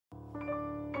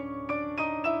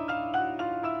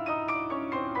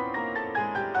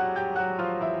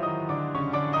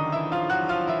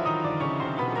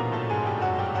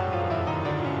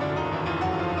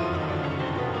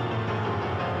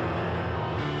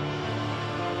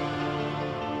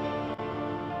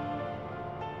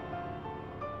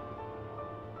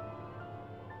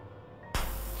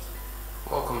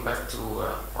welcome back to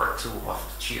part 2 of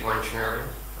geoengineering,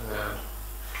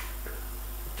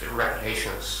 the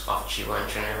regulations of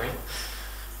geoengineering.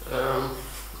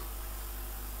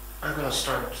 I'm going to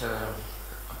start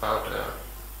about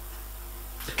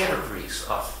the categories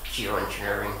of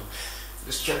geoengineering.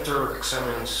 This chapter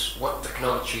examines what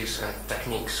technologies and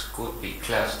techniques could be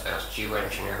classed as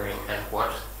geoengineering and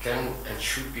what can and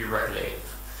should be regulated.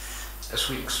 As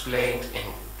we explained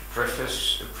in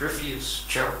previous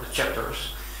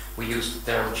chapters, we use the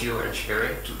term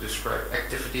geoengineering to describe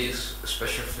activities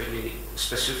specifically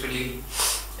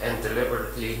and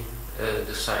deliberately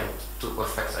designed to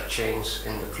affect a change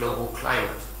in the global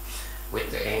climate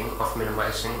with the aim of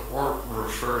minimizing or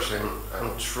reversing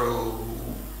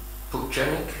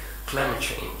anthropogenic climate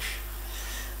change.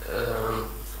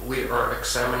 We are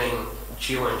examining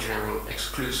geoengineering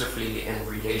exclusively in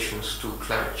relations to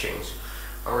climate change.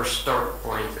 Our start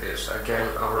point is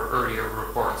again our earlier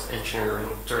report, Engineering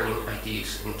Turning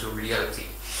Ideas into Reality.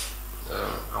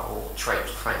 I'll try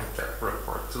to find that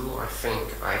report too. I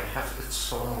think I have it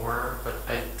somewhere, but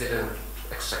I didn't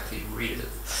exactly read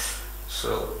it.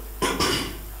 So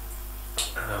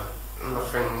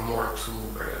nothing more to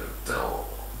tell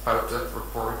about that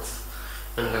report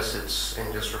unless it's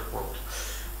in this report.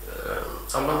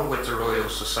 Along with the Royal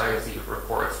Society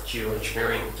report,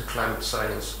 Geoengineering, the Climate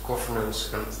Science,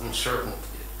 Governance and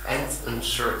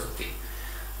Uncertainty,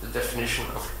 the definition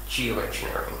of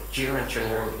geoengineering.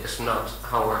 Geoengineering is not,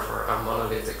 however, a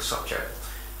monolithic subject.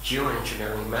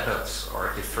 Geoengineering methods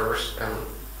are diverse and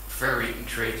vary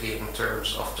greatly in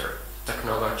terms of their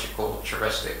technological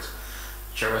heuristics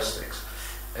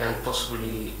and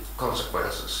possibly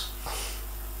consequences.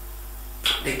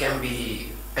 They can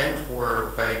be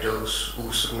and/or by those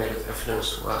who submitted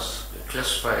evidence to us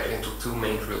classified into two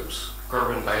main groups: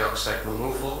 carbon dioxide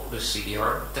removal, the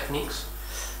CDR techniques,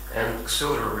 and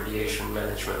solar radiation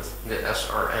management, the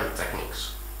SRM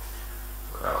techniques.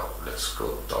 Well, let's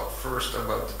go talk first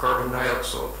about the carbon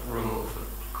dioxide removal,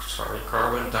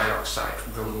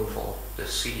 the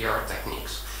CDR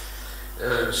techniques.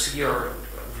 CDR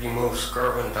removes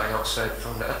carbon dioxide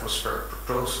from the atmosphere.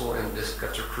 Proposals in this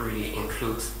category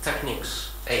include techniques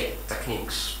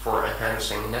for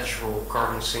enhancing natural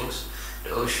carbon sinks,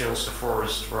 the oceans, the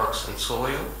forests, rocks and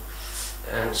soil,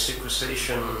 and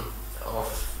sequestration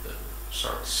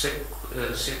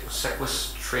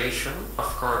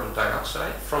of carbon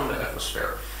dioxide from the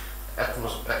atmosphere,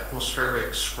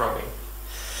 atmospheric scrubbing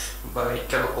by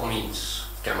chemical means.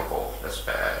 Chemical, that's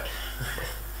bad.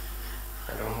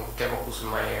 I don't want chemicals in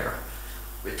my air.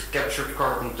 With captured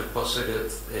carbon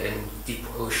deposited in deep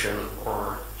ocean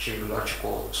or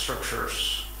geological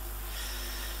structures.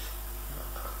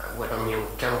 What I mean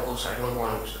with chemicals, I don't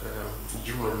want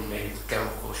human-made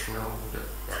chemicals, you know, the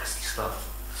nasty stuff.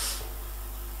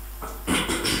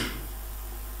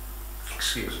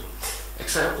 Excuse me.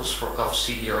 Examples of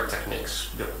CDR techniques: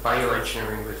 the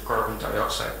bioengineering with carbon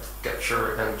dioxide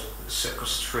capture and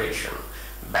sequestration.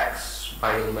 BACs,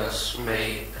 biomass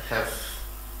may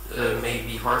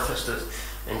be harvested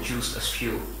and used as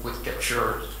fuel, with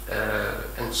capture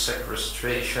and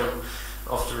sequestration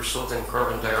of the resulting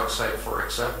carbon dioxide. For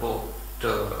example,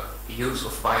 the use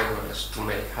of biomass to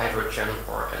make hydrogen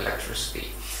or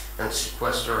electricity, and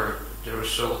sequester the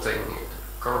resulting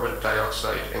carbon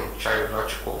dioxide in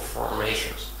geological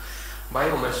formations.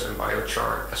 Biomass and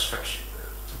biochar,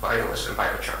 biomass and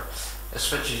biochar.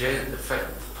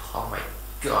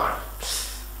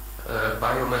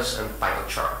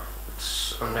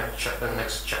 It's on the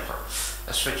next chapter.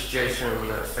 As vegetation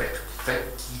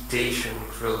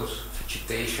grows,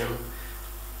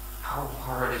 how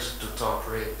hard is it to talk,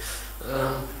 really?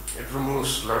 It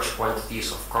removes large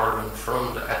quantities of carbon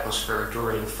from the atmosphere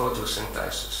during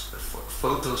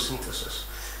photosynthesis.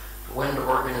 When the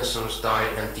organisms die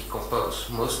and decompose,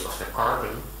 most of the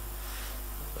carbon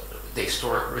they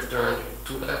store return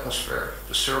to the atmosphere.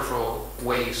 The several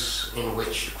ways in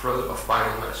which the growth of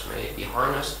biomass may be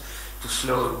harnessed to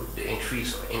slow the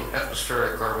increase in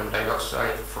atmospheric carbon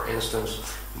dioxide. For instance,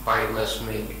 biomass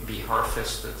may be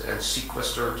harvested and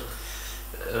sequestered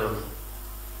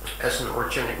as an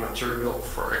organic material,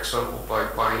 for example by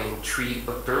burying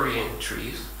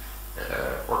trees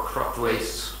or crop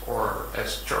waste, or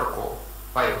as charcoal,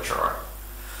 biochar.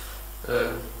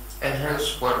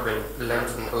 Enhanced watering, land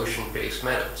and ocean-based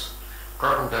methods.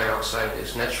 Carbon dioxide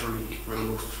is naturally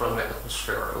removed from the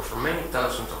atmosphere over many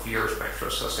thousands of years by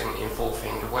processing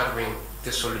involving the weathering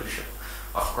dissolution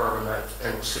of carbonate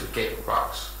and silicate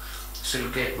rocks.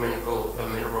 Silicate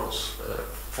minerals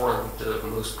form the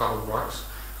most common rocks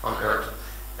on Earth,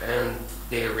 and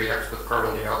they react with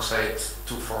carbon dioxide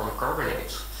to form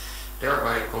carbonates.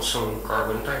 thereby consuming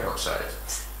carbon dioxide.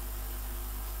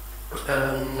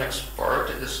 Next part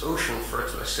is ocean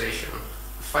fertilization.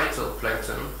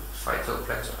 Phytoplankton,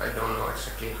 I don't know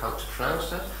exactly how to pronounce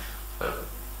that, but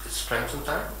it's plankton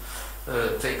time.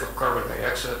 Take up carbon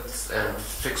dioxide and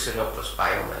fix it up as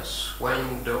biomass.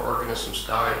 When the organisms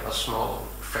die, a small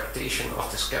fraction of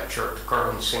this captured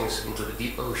carbon sinks into the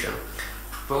deep ocean.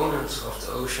 Proponents of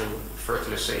the ocean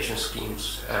fertilization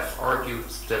schemes have argued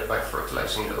that by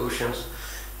fertilizing the oceans,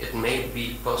 it may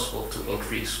be possible to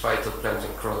increase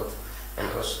phytoplankton growth and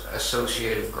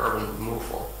associated carbon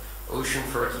removal. Ocean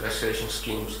fertilization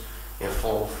schemes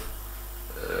involve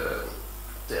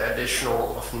the addition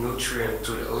of nutrients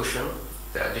to the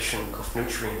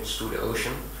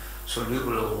ocean,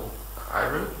 soluble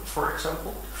iron, for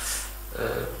example,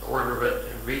 or the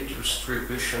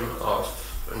redistribution of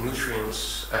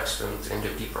nutrients extant in the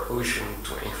deeper ocean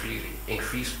to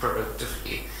increase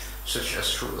productivity, such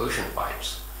as through ocean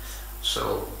pipes.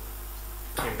 So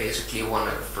you basically want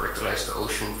to fertilize the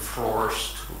ocean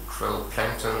floors to grow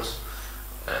planktons,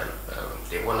 and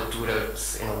they want to do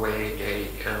that in a way they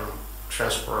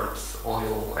transport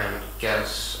oil and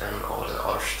gas and all the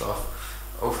other stuff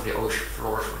over the ocean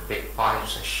floors with big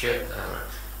pipes and shit,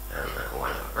 and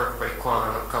when an earthquake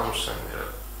comes and the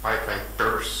pipeline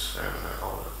bursts and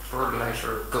all the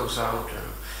fertilizer goes out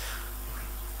and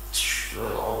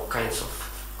all kinds of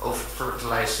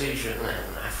over-fertilization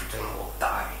and everything will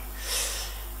die.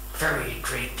 Very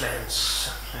great plans,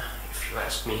 if you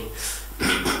ask me.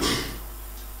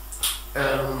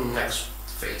 Next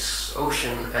phase,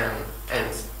 ocean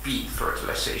and P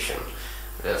fertilization.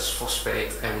 That's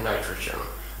phosphate and nitrogen,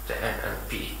 the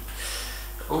NNP.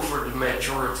 Over the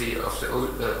majority of the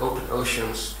open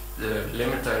oceans, the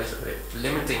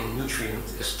limiting nutrient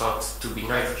is thought to be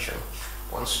nitrogen.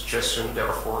 One suggestion,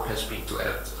 therefore, has been to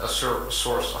add a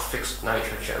source of fixed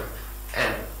nitrogen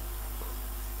N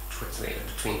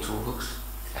between two hooks,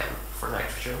 N for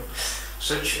nitrogen,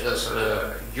 such as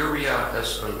urea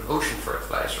as an ocean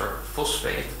fertilizer.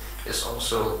 Phosphate is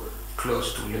also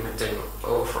close to limiting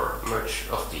over much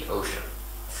of the ocean.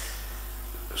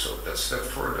 So that's that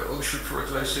for the ocean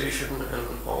fertilization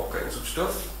and all kinds of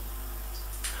stuff.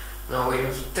 Now we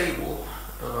have a table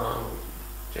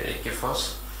they give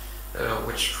us,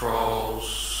 which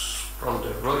draws from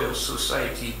the Royal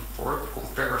Society report,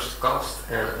 compares the cost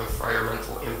and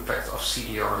environmental impact of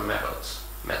CDR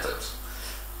methods.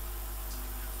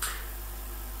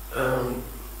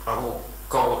 I will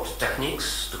call it the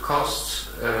techniques, the costs,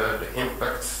 the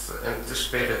impact,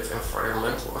 anticipated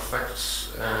environmental effects,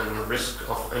 and risk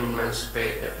of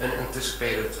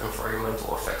unanticipated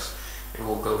environmental effects. It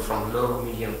will go from low,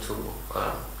 medium to,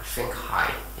 I think,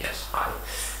 high. Yes, high.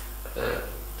 The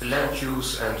land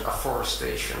use and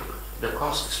afforestation. The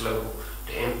cost is low,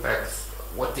 the impact,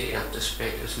 what they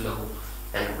anticipate is low,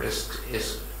 and the risk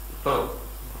is low.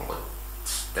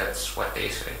 That's what they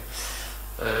say.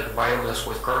 The biomass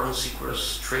with carbon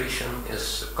sequestration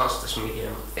is, the cost is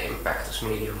medium, the impact is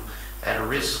medium, and the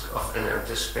risk of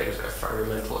unanticipated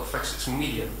environmental effects is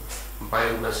medium.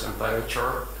 Biomass and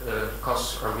biochar,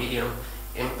 costs are medium,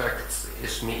 impact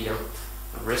is medium,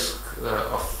 risk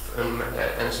of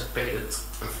unanticipated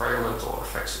environmental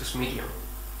effects is medium.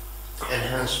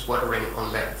 Enhanced watering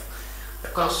on land. The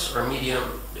costs are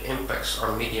medium, the impacts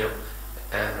are medium,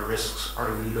 and the risks are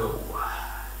low.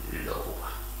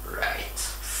 Right.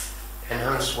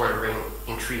 Enhanced watering,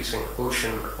 increasing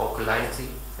ocean alkalinity.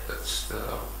 That's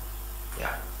the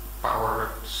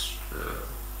power.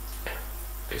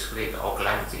 Basically the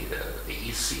alkalinity, the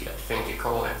EC, I think you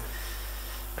call it.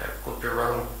 Could be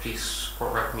wrong, please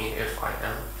correct me if I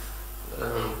am.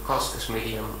 Cost is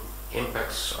medium,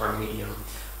 impacts are medium,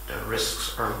 the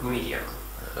risks are medium.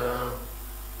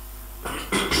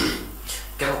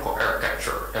 Chemical air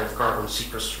capture and carbon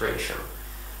sequestration.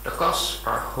 The costs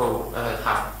are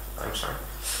high,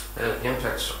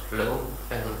 impacts are low,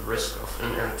 and risk of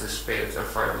unanticipated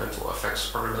environmental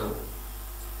effects are low.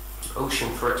 Ocean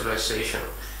fertilization.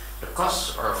 The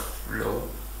costs are low,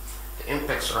 the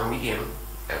impacts are medium,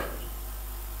 and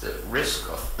the risk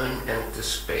of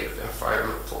unanticipated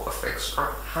environmental effects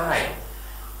are high.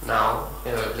 Now,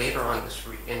 later on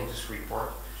in this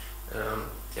report,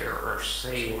 they are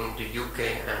saying the UK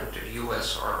and the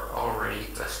US are already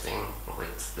testing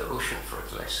with the ocean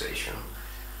fertilization.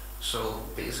 So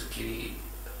basically,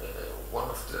 one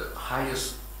of the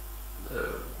highest,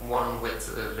 one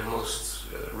with the most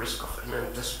risk of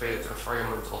unanticipated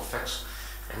environmental effects,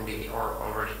 and they are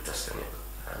already testing it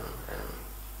and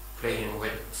playing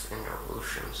with it in their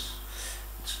oceans.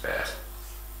 It's bad.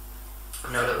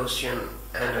 Now the ocean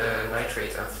and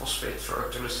nitrate and phosphate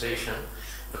fertilization.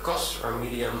 The costs are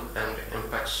medium and the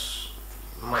impacts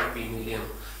might be medium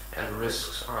and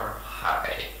risks are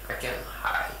high. Again,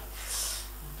 high.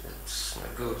 It's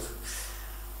not good.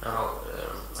 Now,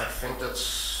 I think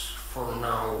that's for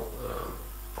now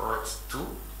part 2.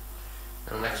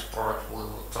 In the next part we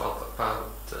will talk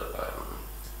about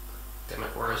damn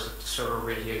it, where is it? Solar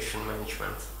radiation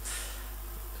management.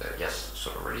 Yes,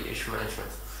 solar radiation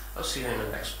management. I'll see you in the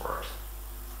next part.